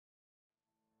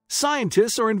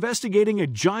Scientists are investigating a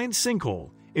giant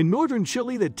sinkhole in northern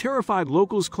Chile that terrified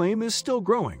locals claim is still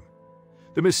growing.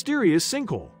 The mysterious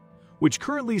sinkhole, which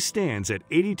currently stands at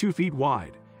 82 feet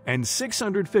wide and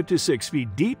 656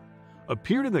 feet deep,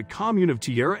 appeared in the commune of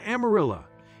Tierra Amarilla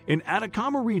in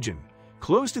Atacama Region,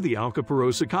 close to the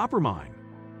Alcaparrosa copper mine.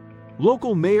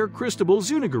 Local Mayor Cristobal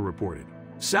Zuniga reported,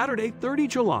 Saturday, 30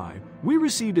 July, we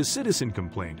received a citizen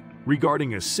complaint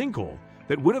regarding a sinkhole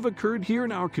that would have occurred here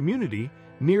in our community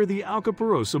near the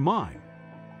Alcaparrosa mine.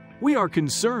 We are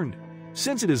concerned,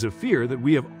 since it is a fear that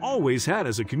we have always had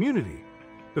as a community.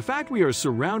 The fact we are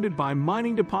surrounded by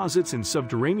mining deposits and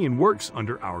subterranean works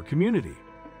under our community.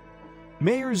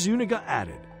 Mayor Zuniga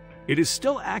added, it is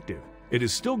still active, it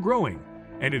is still growing,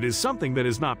 and it is something that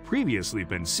has not previously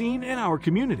been seen in our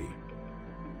community.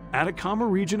 Atacama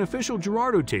Region official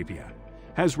Gerardo Tapia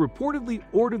has reportedly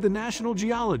ordered the National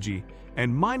Geology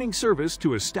and Mining Service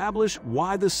to establish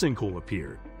why the sinkhole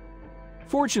appeared.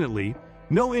 Fortunately,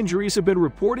 no injuries have been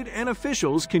reported and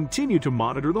officials continue to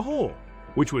monitor the hole,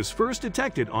 which was first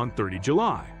detected on 30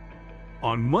 July.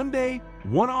 On Monday,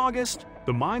 1 August,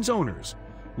 the mine's owners,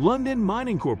 London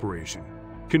Mining Corporation,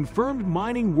 confirmed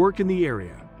mining work in the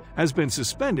area has been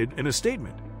suspended in a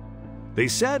statement. They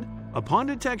said, upon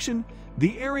detection,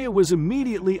 the area was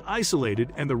immediately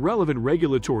isolated and the relevant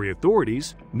regulatory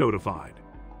authorities notified.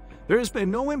 There has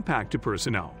been no impact to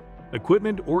personnel,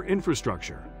 equipment, or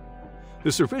infrastructure.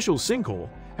 The superficial sinkhole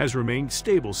has remained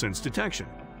stable since detection.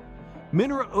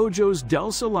 Minera Ojos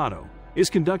del Salado is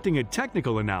conducting a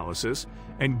technical analysis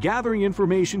and gathering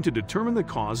information to determine the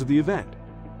cause of the event.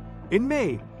 In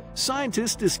May,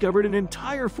 scientists discovered an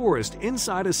entire forest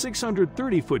inside a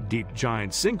 630-foot deep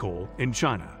giant sinkhole in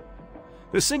China.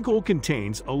 The sinkhole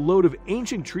contains a load of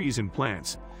ancient trees and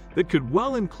plants that could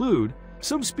well include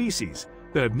some species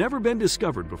that have never been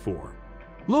discovered before.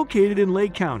 Located in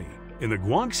Lake County, in the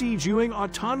Guangxi-Jiang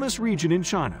Autonomous Region in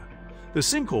China, the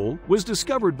sinkhole was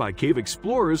discovered by cave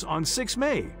explorers on 6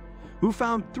 May, who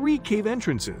found 3 cave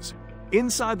entrances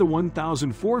inside the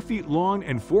 1,004 feet long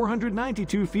and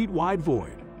 492 feet wide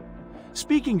void.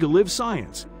 Speaking to Live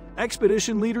Science,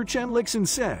 expedition leader Chen Lixin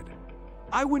said,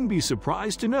 I wouldn't be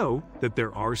surprised to know that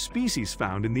there are species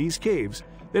found in these caves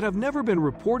that have never been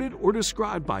reported or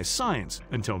described by science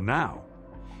until now.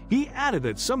 He added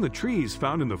that some of the trees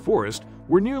found in the forest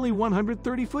were nearly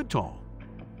 130 foot tall.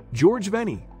 George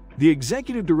Venny, the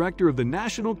executive director of the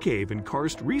National Cave and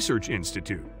Karst Research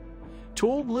Institute,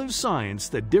 told Live Science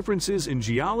that differences in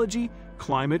geology,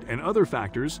 climate, and other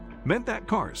factors meant that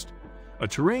karst, a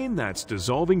terrain that's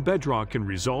dissolving bedrock can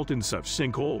result in such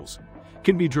sinkholes,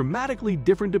 can be dramatically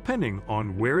different depending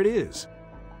on where it is.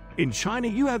 In China,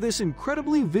 you have this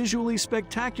incredibly visually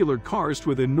spectacular karst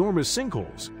with enormous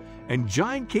sinkholes and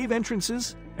giant cave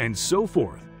entrances and so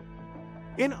forth.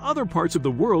 In other parts of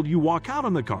the world, you walk out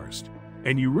on the karst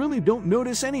and you really don't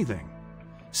notice anything.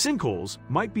 Sinkholes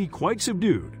might be quite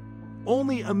subdued,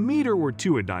 only 1 meter or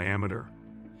 2 in diameter.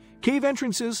 Cave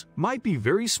entrances might be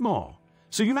very small,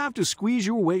 so you have to squeeze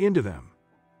your way into them.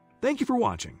 Thank you for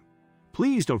watching.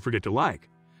 Please don't forget to like,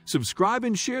 subscribe,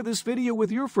 and share this video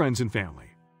with your friends and family.